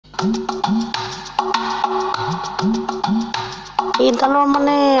এইডালৰ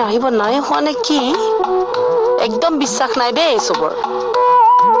মানে আহিব নাই হোৱা নে কি একদম বিশ্বাস নাই দেই চবৰ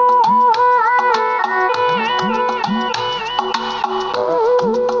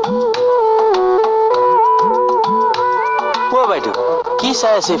কোৱা বাইদেউ কি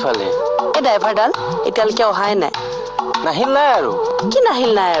চাই আছে ইফালে এই ড্ৰাইভাৰডাল এতিয়ালৈকে অহাই নাই নাহিল নাই আৰু কি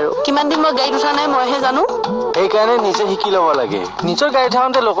নাহিল নাই আৰু কিমান দিন মই গাড়ীত উঠা নাই মইহে জানো সেইকাৰণে নিজে শিকি ল'ব লাগে নিজৰ গাড়ী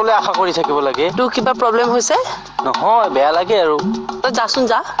থাকোঁতে লোকলৈ আশা কৰি থাকিব লাগে তোৰ কিবা প্ৰব্লেম হৈছে নহয় বেয়া লাগে আৰু তই যাচোন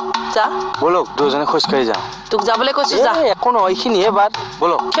যা যা বলক দুজনে খোজকাঢ়ি যাওঁ তোক যাবলৈ কৈছো যা একো নহয় এইখিনিহে বাট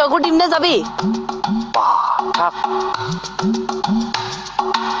বলক কিয় দিম নে যাবি থাক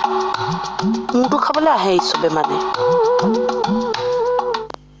মোৰটো খাবলৈ আহে চবে মানে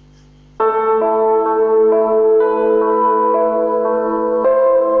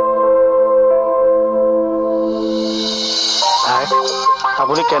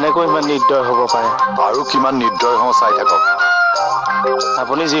আপুনি কেনেকৈ ইমান নিৰ্দয় হ'ব পাৰে আৰু কিমান নিৰ্দয় হওঁ চাই থাকক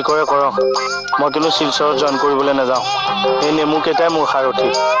আপুনি যি কৰে কৰক মই কিন্তু শিলচৰত জইন কৰিবলৈ নাযাওঁ এই নেমুকেইটাই মোৰ সাৰথি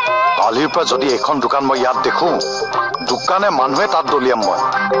কালিৰ পৰা যদি এখন দোকান মই ইয়াত দেখো দোকানে মানুহে তাত দলিয়াম মই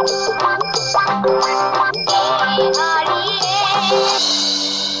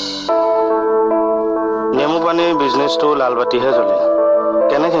নেমু পানীৰ বিজনেছটো লালবাতিহে জ্বলে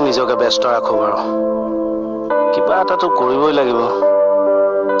কেনেকৈ নিজকে ব্যস্ত ৰাখোঁ বাৰু কিবা এটাতো কৰিবই লাগিব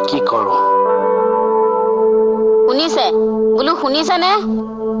কি কৰোঁ শুনিছে বোলো শুনিছেনে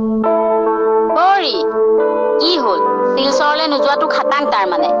অৰি কি হ'ল শিলচৰলৈ নোযোৱাটো খাটাং তাৰ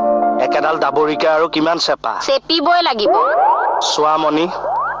মানে একেডাল দাবৰিকা আৰু কিমান চেপা চেপিবই লাগিব চোৱা মণি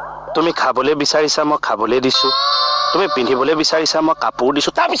তুমি খাবলৈ বিচাৰিছা মই খাবলৈ দিছো তুমি পিন্ধিবলৈ বিচাৰিছা মই কাপোৰ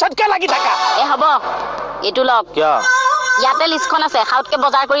দিছো তাৰপিছত কিয় লাগি থাকা এ হ'ব এইটো লওক কিয় ইয়াতে লিষ্টখন আছে খাউতকে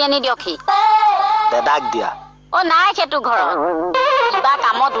বজাৰ কৰি আনি দিয়কহি দেদাক দিয়া অ নাই সেইটো ঘৰত কিবা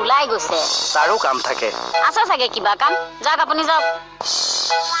কামত ওলাই গৈছে তাৰো কাম থাকে আছে চাগে কিবা কাম যাওক আপুনি যাওক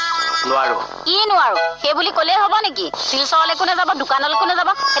নোৱাৰো কি নোৱাৰো সেই বুলি ক'লেই হ'ব নেকি শিলচৰলৈ কোনে যাব দোকানলৈ কোনে যাব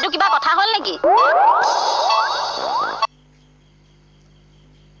সেইটো কিবা কথা হ'ল নেকি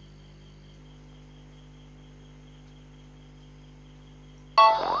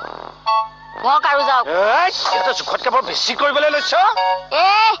মোক আৰু যাওক এটা জোখতকে বৰ বেছি কৰিবলৈ লৈছ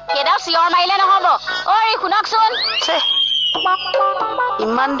সেইডাল চিঞৰ মাৰিলে নহ'ব অৰি শুনকচোন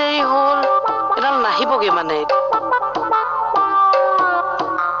ইমান দেৰি হ'ল এডাল নাহিবগে মানে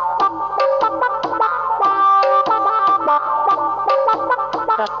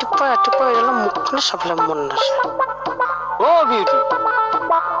ৰাতিপুৱা এডালৰ মুখখনে চাবলৈ মন নাযায় অ' বিউটি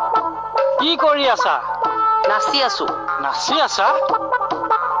কি কৰি আছা নাচি আছো নাচি আছা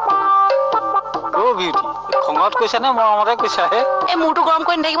অ' বিউটি খঙত কৈছা নে মৰমতে কৈছা হে এই মূৰটো গৰম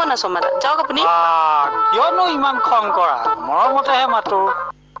কৰি নাথাকিব না চমাদা যাওক আপুনি কিয়নো ইমান খং কৰা মৰমতেহে মাতো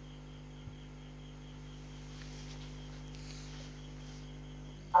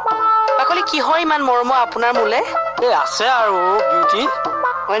বাকলি কিহৰ ইমান মৰমৰ আপোনাৰ মোলে এই আছে আৰু বিউটি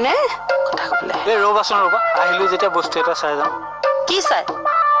হয়নে কথা কবলৈ এই ৰ'বাচোন ৰ'বা আহিলো যেতিয়া বস্তু এটা চাই যাওঁ কি চাই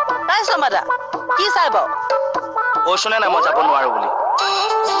নাই চমাদা কি চাই বাৰু কৈছোনে নাই মই যাব নোৱাৰো বুলি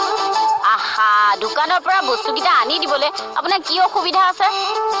আহা দোকানৰ পৰা বস্তুকেইটা আনি দিবলৈ আপোনাৰ কি অসুবিধা আছে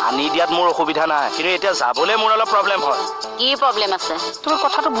আনি দিয়াত মোৰ অসুবিধা নাই কিন্তু এতিয়া যাবলৈ মোৰ অলপ প্ৰব্লেম হয় কি প্ৰব্লেম আছে তুমি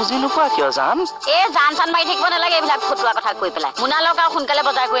কথাটো বুজি নোপোৱা কিয় জান এই জান চান মাৰি থাকিব নালাগে এইবিলাক ফটোৱা কথা কৈ পেলাই মোনালক আৰু সোনকালে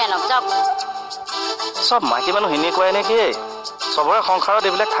বজাৰ কৰি আনক যাওক চব মাইকী মানুহ এনেকুৱাই নেকি চবৰে সংসাৰত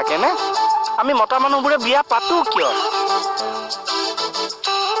এইবিলাক থাকেনে আমি মতা মানুহবোৰে বিয়া পাতো কিয়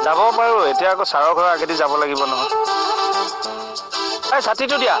যাব পাৰো এতিয়া আকৌ ছাৰৰ ঘৰৰ আগেদি যাব লাগিব নহয় এই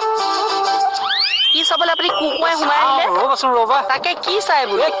ছাতিটো দিয়া কি চাবলৈ আপুনি কুকুৱাই সোমাই আহিলে ৰ'বাচোন ৰ'বা তাকে কি চাই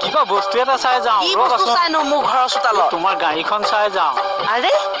বোলে কিবা বস্তু এটা চাই যাওঁ কি বস্তু চাইনো মোৰ ঘৰৰ চোতালত তোমাৰ গাড়ীখন চাই যাওঁ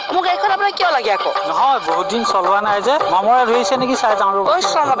আৰে মোৰ গাড়ীখন আপোনাৰ কিয় লাগে আকৌ নহয় বহুত দিন চলোৱা নাই যে মামৰে ধৰিছে নেকি চাই যাওঁ ঐ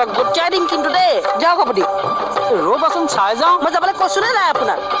চমাদা গোটাই দিম কিন্তু দেই যাওক আপুনি ৰ'বাচোন চাই যাওঁ মই যাবলৈ কৈছো নে নাই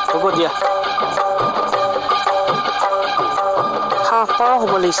আপোনাক হ'ব দিয়া পৰা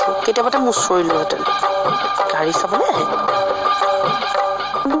হ'ব লাগিছিল কেতিয়াবাতে মোৰ চৰিলোহেঁতেন গাড়ী চাবলৈ আহে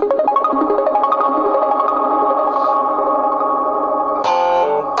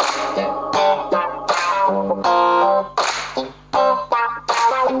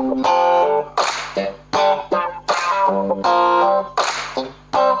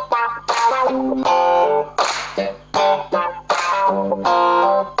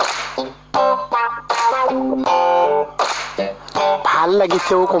ভাল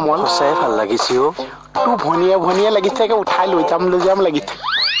লাগিছে ও কোমল সঁচাই ভাল লাগিছে অ তোৰ ভনীয়ে লাগিছে উঠাই লৈ যাম লাগিছে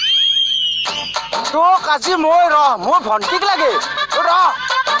তোক আজি মই মোৰ ভণ্টিক লাগে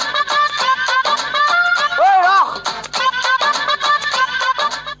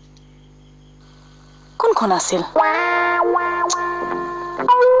দুখন আছিল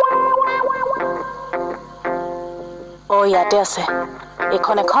ও ইয়াতে আছে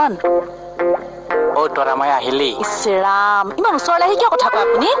এখন এখন ও তৰা মই আহিলি ইছৰাম ইমান ওচৰলৈ আহি কিয় কথা কয়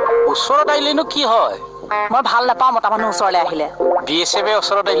আপুনি ওচৰত আহিলেনো কি হয় মই ভাল নাপাওঁ মতা মানুহ ওচৰলৈ আহিলে BSF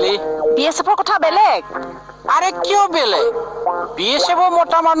ওচৰত আহিলি BSFৰ কথা বেলেগ আৰে কিয় বেলেগ BSF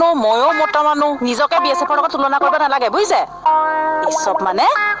মতা মানুহ ময়ো মতা মানুহ নিজকে BSFৰ লগত তুলনা কৰিব নালাগে বুজিছে এই সব মানে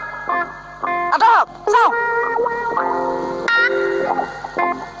আতক যাও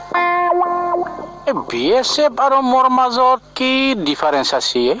BSF আৰু মোৰ মাজত কি ডিফাৰেন্স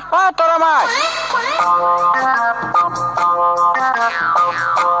আছে তৰা মাই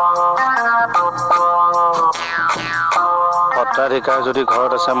সত্ৰাধিকাৰ যদি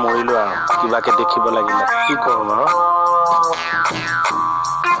ঘৰত আছে মৰিলো আৰু কিবাকে দেখিব লাগিলে কি কৰোঁ আৰু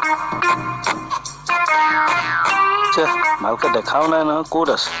ভালকে দেখাও নাই নহয় ক'ত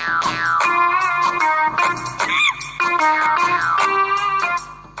আছে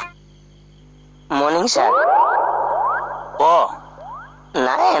মৰ্নিং ছাৰ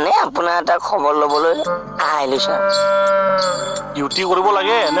নাই এনে আপোনাৰ এটা খবৰ ল'বলৈ আহিলো ছাৰ ডিউটি কৰিব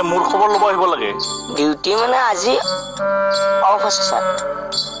লাগে নে মোৰ খবৰ ল'ব আহিব লাগে ডিউটি মানে আজি অফ আছে ছাৰ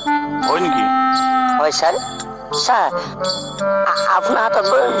হয় নেকি হয় ছাৰ ছাৰ আপোনাৰ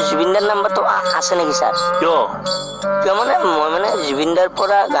হাতত জুবিনদাৰ নাম্বাৰটো আছে নেকি ছাৰ কিয় মানে মই মানে জুবিনদাৰ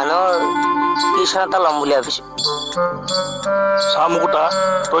পৰা গানৰ টিউশ্যন এটা ল'ম বুলি ভাবিছোঁ চা মুকুতা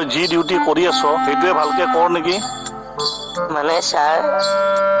তই যি ডিউটি কৰি আছ সেইটোৱে ভালকে কৰ নেকি মানে ছাৰ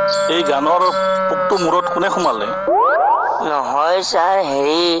এই গানৰ পোকটো মূৰত কোনে সোমালে নহয় ছাৰ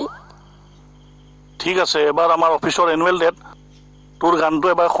হেৰি ঠিক আছে এবাৰ আমাৰ অফিচৰ এনুৱেল ডেট তোৰ গানটো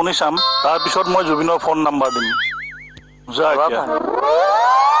এবাৰ শুনি চাম তাৰপিছত মই জুবিনৰ ফোন নাম্বাৰ দিম যা এতিয়া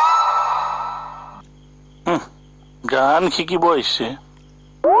গান শিকিব আহিছে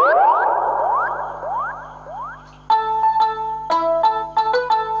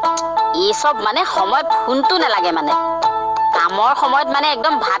এই সব মানে সময় ফোনটো নালাগে মানে কামৰ সময়ত মানে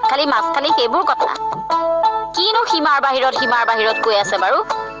একদম ভাত খালি মাছ খালি সেইবোৰ কথা কিনো সীমাৰ বাহিৰত কৈ আছে বাৰু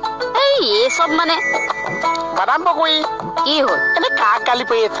এই সব মানে বাদাম পকৰি কি হ'ল এনে কাক গালি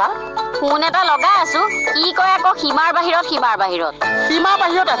পাৰি আছা ফোন এটা লগাই আছো কি কয় আকৌ সীমাৰ বাহিৰত সীমা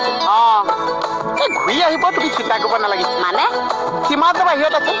বাহিৰত আছে ঘূৰি আহিব তুমি চিন্তা কৰিব নালাগে মানে সীমাটো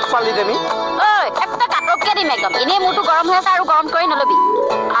বাহিৰত আছে ছোৱালীজনী ঐ একটা কাটককে দিম একদম এনেই মোৰটো গৰম হৈ আছে আৰু গৰম কৰি নলবি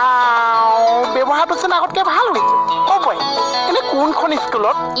ব্যৱহাৰটো চোন আগতকে ভাল হৈছে বই এনে কোনখন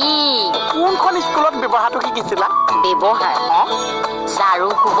স্কুলত ব্যৱহাৰটো শিকিছিলা ব্যৱহাৰ ঝাৰু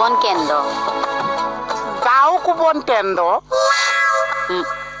কোবন কেন্দ্ৰ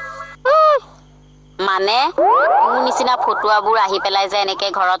মানে মোৰ নিচিনা ফটুৱাবোৰ আহি পেলাই যে এনেকে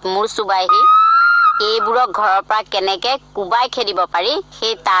ঘৰত মূৰ চুবাইহি এইবোৰক ঘৰৰ পৰা কেনেকে কুবাই খেদিব পাৰি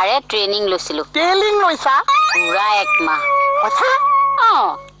সেই তাৰে ট্ৰেইনিং লৈছিলো পুৰা 1 মাহ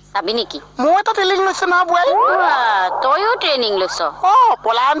চাবি নেকি মই এটা ট্ৰেইনিং লৈছো নহয় বোৱাৰী তইও ট্ৰেইনিং লৈছ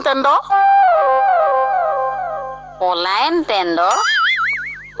পলায়ন তেন্দ্ৰ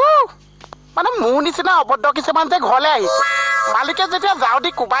মানে মোৰ নিচিনা অবদ্ধ কিছুমান যে ঘৰলৈ আহিছে মালিকে যেতিয়া যাও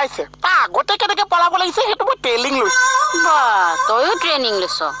দি কোবাইছে তাৰ আগতে কেনেকে পলাব লাগিছে সেইটো মই ট্ৰেইনিং লৈছো তইও ট্ৰেইনিং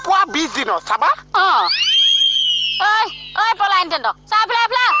লৈছ পুৱা 20 দিনত চাবা পলায়ন তেন্দ্ৰ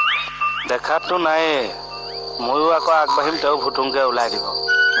দেখাতো নাই ময়ো আকৌ আগবাঢ়িম তেওঁ ভুতুংকে ওলাই দিব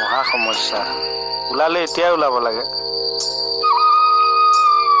মহা সমস্যা ওলালে এতিয়াই ওলাব লাগে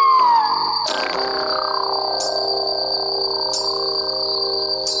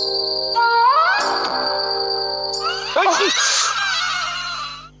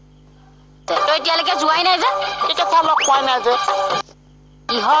তই এতিয়ালৈকে যোৱাই নাই যে কেকেচা লগ পোৱাই নাই যে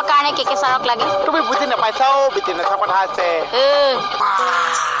কিহৰ কাৰণে কেকেচাৰক লাগে তুমি বুজি নাপাইছা বিজনেছৰ কথা আছে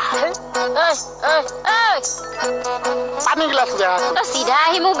পানী গিলাচ তই চিধা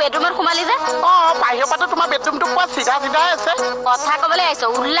আহি মোৰ বেডৰুমত সোমালি যে বাহিৰৰ পৰা তোমাৰ বেডৰুমটো পোৱা চিধা আছে কথা কবলৈ আহিছ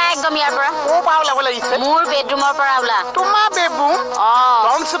ওলা একদম ইয়াৰ পৰা ওলাব লাগিছে মোৰ বেডৰুমৰ পৰা ওলা তোমাৰ বেডৰুম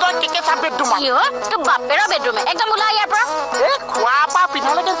কেকেচা বেডৰুম কি হ'ল তোৰ বাপেৰৰ বেডৰুমে একদম ওলা ইয়াৰ পৰা খোৱা পৰা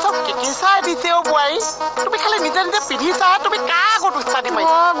পিন্ধালৈকে চব কেকেচাই দিছে বোৱাৰী তুমি খালি নিজে পিন্ধিছা তুমি কাৰ আগত উৎসাহ দিবা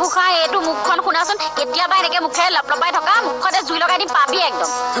গোসাঁই এইটো মুখখন শুনাচোন কেতিয়াবা এনেকে মুখেৰে লপলপাই থকা মুখতে জুই লগাই দিম পাবি একদম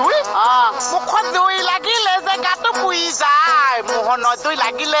মুখত জুই লাগিলে যে গাটো পুৰি যায় মোহনত জুই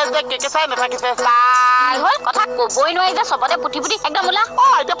লাগিলে যে কেকেচাই নাথাকিছে চাই হ'ল কথা কবই নোৱাৰি যে চবতে পুঠি একদম ওলা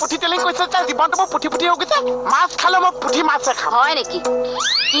এতিয়া পুঠি তেলি কৈছে যে জীৱনটো মোৰ পুঠি হৈ গৈছে মাছ খালে মই পুঠি মাছে খাম হয় নেকি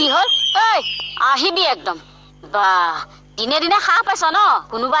কি হ'ল আহিবি একদম বাহ দিনে দিনে সাহ পাইছ ন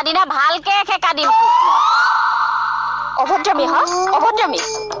কোনোবা দিনা ভালকে খেকা দিম অভদ্ৰামী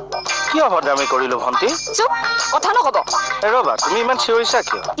কি অভদ্ৰামি কৰিলো ভণ্টি চুপ কথা নকব ৰবা তুমি ইমান চিঞৰিছা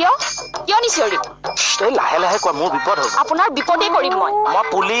কিয় কিয় কিয় নিচিঞৰি এই লাহে লাহে কোৱা মোৰ বিপদ হ'ব আপোনাৰ বিপদে কৰিম মই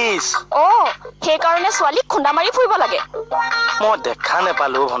পুলিচ সেইকাৰণে ছোৱালীক খুন্দা মাৰি ফুৰিব লাগে মই দেখা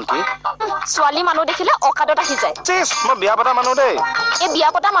নেপালো ভণ্টি ছোৱালী মানুহ দেখিলে অকাদত আহি যায় মই বিয়া পতা মানুহ দেই এই বিয়া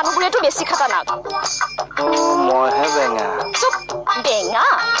পতা মানুহবোৰেতো বেছি খাতাৰনাক মইহে বেঙা চুপ বেঙা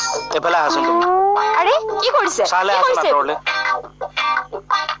এইফালে আহাচোন তুমি আৰে কি কৰিছে চালে আহাচোন আঁতৰলে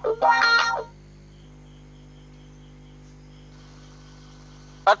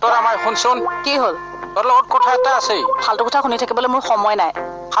তোৰ আমাৰ শুনচোন কি হ'ল তোৰ লগত কথা এটা আছে ফাল্টু কথা শুনি থাকিবলৈ মোৰ সময় নাই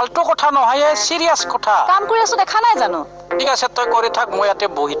ফাল্টু কথা নহয় চিৰিয়াছ কথা কাম কৰি আছো দেখা নাই জানো ঠিক আছে তই কৰি থাক মই ইয়াতে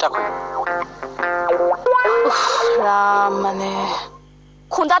বহি থাকো ৰাম মানে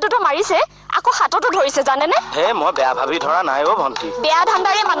খুন্দাটোতো মাৰিছে আকৌ হাততো ধৰিছে জানেনে হে মই বেয়া ভাবি ধৰা নাই ভণ্টি বেয়া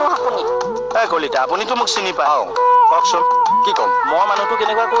ধান্দাৰে মানুহ আপুনি কলিতা আপুনিতো মোক চিনি পায় কওকচোন কি ক'ম মই মানুহটো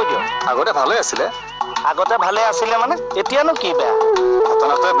কেনেকুৱা কৈ দিয়ক আগতে ভালে আছিলে আগতে ভালে আছিলে মানে এতিয়ানো কি বেয়া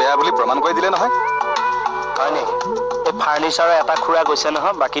ঘটনাটোৱে বেয়া বুলি প্ৰমাণ কৰি দিলে নহয় হয় নেকি এই ফাৰ্নিচাৰৰ এটা খুৰা গৈছে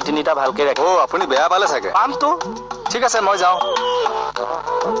নহয় বাকী তিনিটা ভালকে ৰাখে আপুনি বেয়া পালে চাগে পামতো ঠিক আছে মই যাওঁ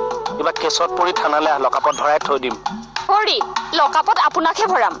কিবা কেছত পৰি থানালৈ লকাপত ভৰাই থৈ দিম হৰি লকাপত আপোনাকহে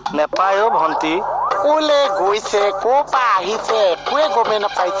ভৰাম নেপায় ভণ্টি কোলে গৈছে ক'ৰ পৰা আহিছে একোৱে গমেই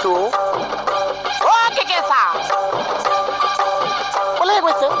নাপাইছো কেকেচা কোলে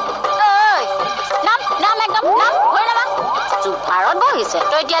গৈছে নাম একদম নাম হৈ নামা জোফাৰত বহিছে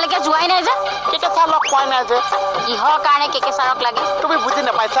তই এতিয়ালৈকে যোৱাই নাই যে কেকেচা লগ পোৱাই নাই যে কিহৰ কাৰণে কেকেচাৰক লাগে তুমি বুজি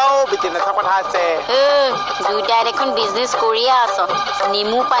নাপাইছা বিজনেছৰ কথা আছে দুইটাই দেখোন বিজনেছ কৰিয়ে আছ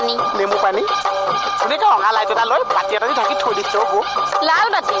নেমু পানী ধুনীয়াকে ৰঙা লাইট এটা লৈ বাতি এটা ঢাকি থৈ দিছে লাল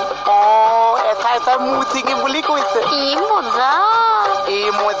বাতি এচাই মোৰ ছিঙিম বুলি কৈছে কি মজা এই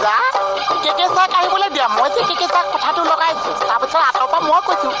মজা কেকেচাক আহিবলৈ দিয়া মই যে কেকেচাক কথাটো লগাইছো তাৰপিছত আঁতৰ পৰা মই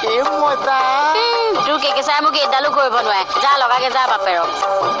কৈছো এই মজা তোৰ কেকেচাই মোক এডালো কৰিব নোৱাৰে যা লগাকে যা বাপেৰক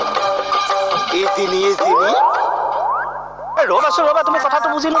ৰ'বা তুমি কথাটো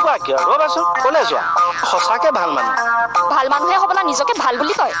বুজি নোপোৱা কিয় ৰ'বাচোন কলে যোৱা সঁচাকে ভাল মানুহে হ'বলা নিজকে ভাল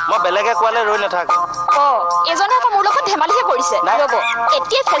বুলি কয় মই বেলেগে কোৱালে ৰৈ নাথাকে এজনে আকৌ মোৰ লগত ধেমালিহে কৰিছে ৰ'ব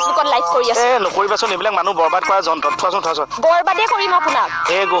এতিয়া ফেচবুকত লাইভ কৰি আছে নকৰিবাচোন এইবিলাক মানুহ বৰবাদ কৰা যন্ত্ৰ থোৱাচোন বৰবাদে কৰিম আপোনাক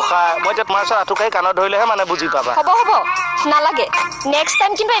গোসাঁই মই এতিয়া তোমাৰ ওচৰত আঁঠুকাই কাণত ধৰিলেহে মানে বুজি পাবা হ'ব নালাগে নেক্সট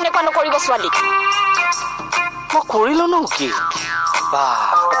টাইম কিন্তু এনেকুৱা নকৰিব ছোৱালীক মই কৰিলো নো কি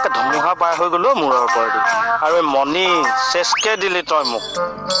ধুমুহা পাৰ হৈ গলো মূৰৰ ওপৰেদি আৰু এই মণি চেচকে দিলি তই মোক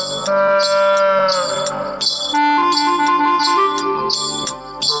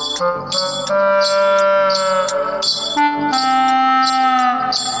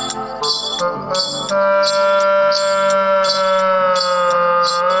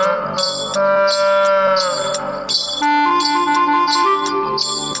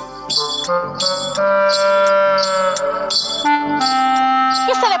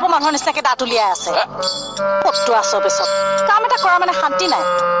মানুহৰ নিচিনাকে দাঁত উলিয়াই আছে কতো আছ পিছত কাম এটা কৰা মানে শান্তি নাই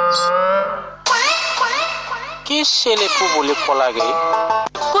কি চেলেপু বুলি কলাগে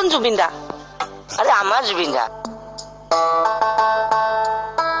কোন জুবিন দা আরে আমার জুবিন দা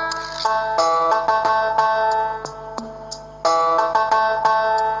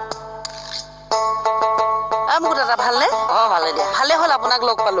মোক দাদা ভালনে ভালে দিয়া ভালে হ'ল আপোনাক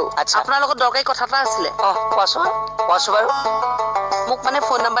লগ পালো আচ্ছা আপোনাৰ লগত দৰকাৰী কথা এটা আছিলে কোৱাচোন বাৰু মোক মানে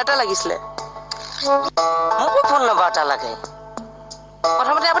ফোন নাম্বাৰ এটা লাগিছিলে মোকো ফোন নাম্বাৰ এটা লাগে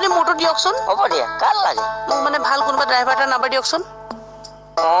প্ৰথমতে আপুনি মোৰটো দিয়কচোন হ'ব দিয়া কাৰ লাগে মোক মানে ভাল কোনোবা ড্ৰাইভাৰ এটা নাম্বাৰ দিয়কচোন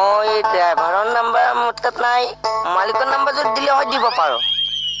এই ড্ৰাইভাৰৰ নাম্বাৰ মোৰ তাত নাই মালিকৰ নাম্বাৰ যদি দিলে হয় দিব পাৰো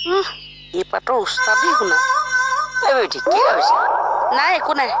এই পাতৰ উস্তাদি শুনা ঠিক কি হৈছে নাই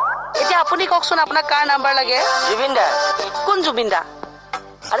একো নাই এতিয়া আপুনি কওকচোন আপোনাক কাৰ নাম্বাৰ লাগে জুবিন দা কোন জুবিন দা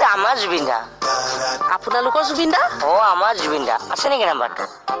আৰে আমাৰ জুবিন দা আপোনালোকৰ জুবিন দা আমাৰ জুবিন দা আছে নেকি নাম্বাৰটো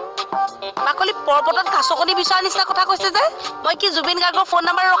বাকলি পৰ্বতত কাছকনি বিচৰা নিচিনা কথা কৈছে যে মই কি জুবিন গাৰ্গৰ ফোন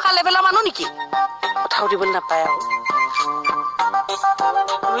নাম্বাৰ ৰখা লেভেলৰ মানুহ নেকি কথা সুধিবলৈ নাপায় আৰু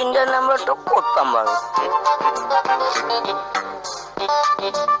জুবিন দাৰ নাম্বাৰটো ক'ত পাম বাৰু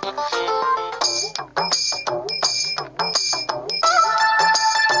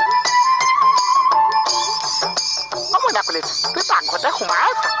তুই পাকঘৰতে সোমাই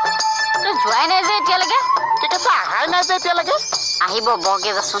আছা তই যোৱাই নাই যে এতিয়ালৈকে ঠিক আছে আহাই নাই যে এতিয়ালৈকে আহিব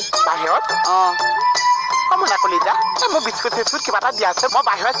বৰকে যাচোন বাহিৰত মনা কলিজা মোৰ বিস্কুট চিস্কুট কিবা এটা দিয়া আছে মই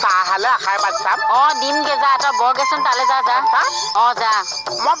বাহিৰত চাহ আহালে আশাই বাদ চাম দিমগে যা তই বৰকেচোন তালে যা যা যা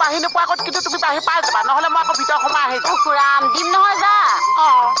মই বাঢ়ি নোপোৱা আগত কিন্তু তুমি বাঢ়ি পাই যাবা নহলে মই আকৌ ভিতৰত সোমাই আহি যাম খুৰাম দিম নহয় যা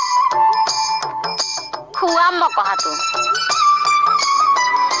খুৱাম মই কহাটো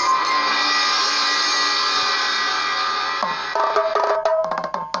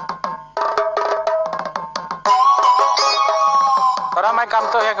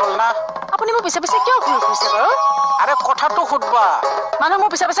ৰিজাল্টটো শেষ হ'ল না আপুনি মোৰ পিছে পিছে কিয় ঘূৰি ফুৰিছে বাৰু আৰে কথাটো সুধবা মানুহ মোৰ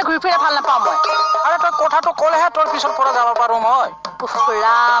পিছে পিছে ঘূৰি ফুৰিলে ভাল নাপাওঁ মই আৰে তই কথাটো ক'লেহে তোৰ পিছৰ পৰা যাব পাৰো মই উফ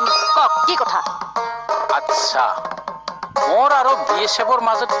ৰাম কওক কি কথা আচ্ছা মোৰ আৰু BSFৰ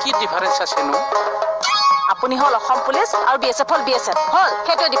মাজত কি ডিফাৰেন্স আছেনো আপুনি হ'ল অসম পুলিচ আৰু BSF হ'ল BSF হ'ল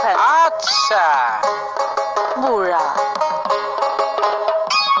সেইটোৱে ডিফাৰেন্স আচ্ছা বুঢ়া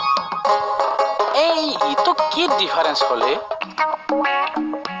এই ইটো কি ডিফাৰেন্স হ'লে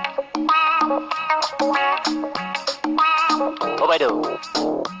অ বাইদেউ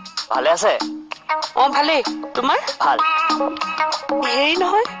ভালে আছে অ ভালেই তোমাৰ ভাল হেৰি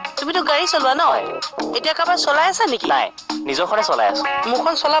নহয় তুমিতো গাড়ী চলোৱা ন এতিয়া কাৰোবাৰ চলাই আছা নেকি নাই নিজৰখনে চলাই আছো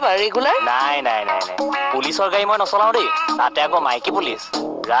মোৰখন চলাবা ৰেগুলাৰ নাই নাই নাই নাই পুলিচৰ গাড়ী মই নচলাও দেই তাতে আকৌ মাইকী পুলিচ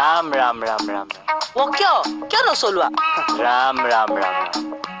ৰাম ৰাম ৰাম ৰাম অ কিয় কিয় নচলোৱা ৰাম ৰাম ৰাম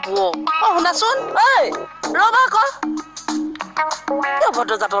অ শুনাচোন ঐ ৰবা আকৌ কিয়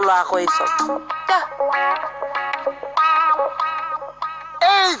ভদ্ৰজাতৰ ল'ৰা আকৌ এইচব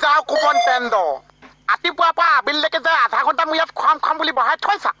এই যাওঁ কুপন পেণ্ড ৰাতিপুৱাৰ পৰা আবেলিলৈকে যে আধা ঘণ্টা মোৰ ইয়াত খুৱাম বুলি বহাই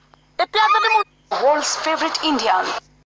থৈছা এতিয়া যদি মোৰ World's favorite Indian